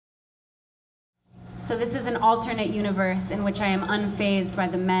So this is an alternate universe in which I am unfazed by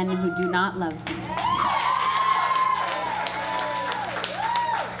the men who do not love me.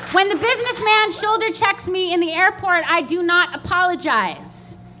 When the businessman shoulder checks me in the airport, I do not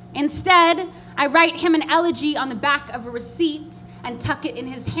apologize. Instead, I write him an elegy on the back of a receipt and tuck it in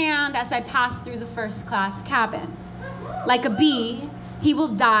his hand as I pass through the first-class cabin. Like a bee, he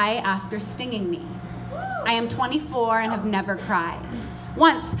will die after stinging me. I am 24 and have never cried.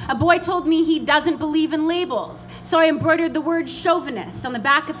 Once, a boy told me he doesn't believe in labels, so I embroidered the word chauvinist on the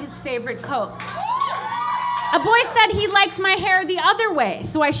back of his favorite coat. A boy said he liked my hair the other way,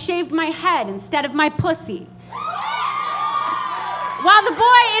 so I shaved my head instead of my pussy. While the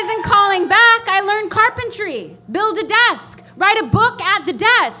boy isn't calling back, I learned carpentry, build a desk, write a book at the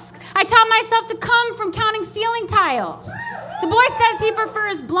desk. I taught myself to come from counting ceiling tiles. The boy says he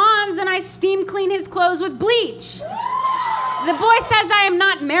prefers blondes, and I steam clean his clothes with bleach. The boy says I am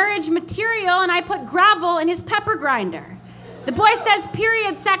not marriage material, and I put gravel in his pepper grinder. The boy says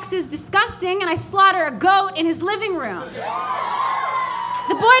period sex is disgusting, and I slaughter a goat in his living room.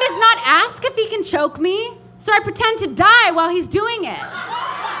 The boy does not ask if he can choke me, so I pretend to die while he's doing it.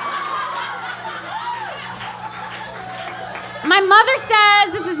 My mother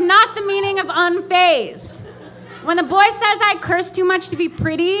says this is not the meaning of unfazed. When the boy says I curse too much to be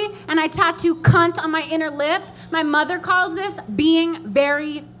pretty and I tattoo cunt on my inner lip, my mother calls this being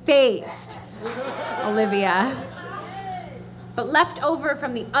very phased. Olivia. But left over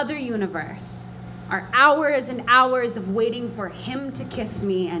from the other universe are hours and hours of waiting for him to kiss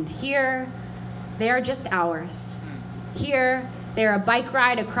me, and here, they are just hours. Here, they're a bike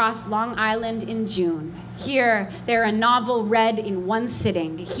ride across Long Island in June. Here, they're a novel read in one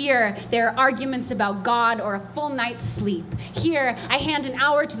sitting. Here, there are arguments about God or a full night's sleep. Here, I hand an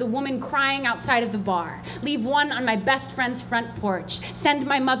hour to the woman crying outside of the bar, leave one on my best friend's front porch, send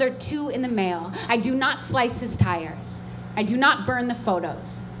my mother 2 in the mail. I do not slice his tires. I do not burn the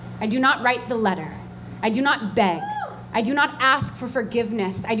photos. I do not write the letter. I do not beg. I do not ask for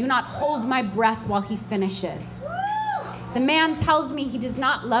forgiveness. I do not hold my breath while he finishes. The man tells me he does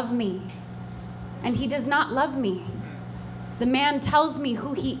not love me, and he does not love me. The man tells me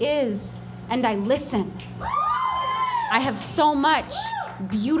who he is, and I listen. I have so much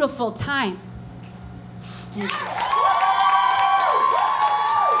beautiful time.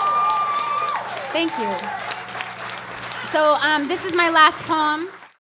 Thank you. So this is my last poem.